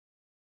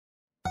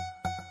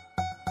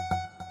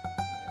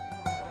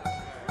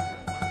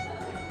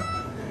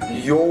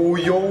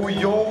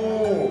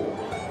Joo.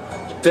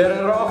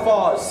 Tere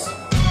rahvas!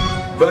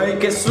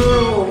 Väike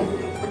sõnum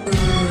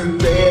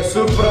teie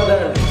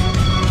sõpradelt.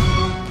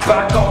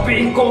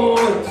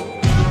 Päkapikud!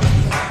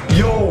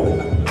 Joo!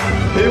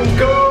 Here we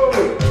go!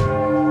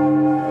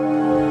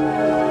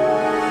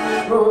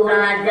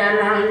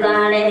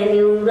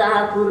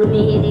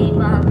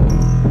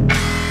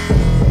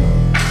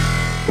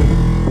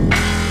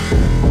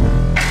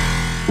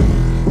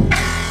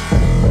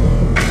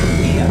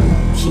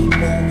 Keep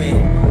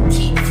moving,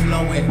 keep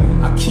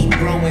flowing, I keep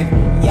growing.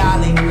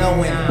 Y'all ain't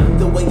knowing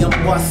the way I'm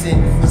bustin'.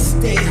 I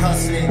stay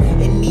hustling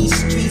in these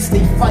streets,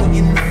 they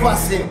fighting and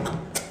fussing.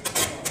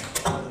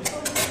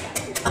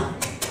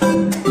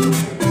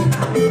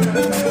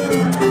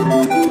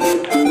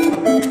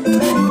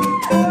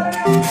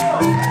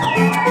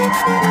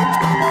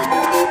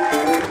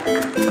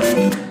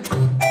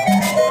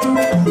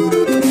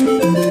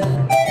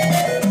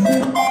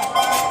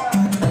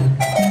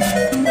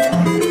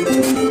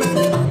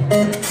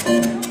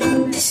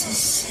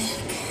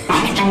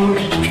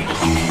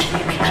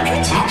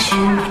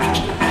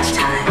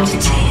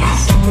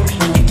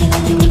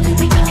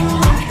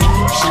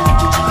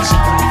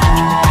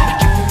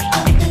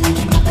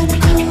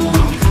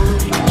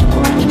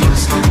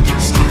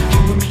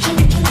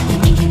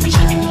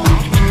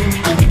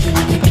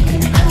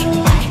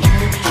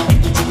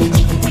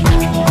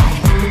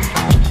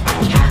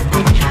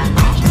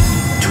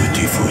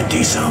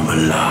 I'm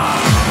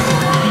alive.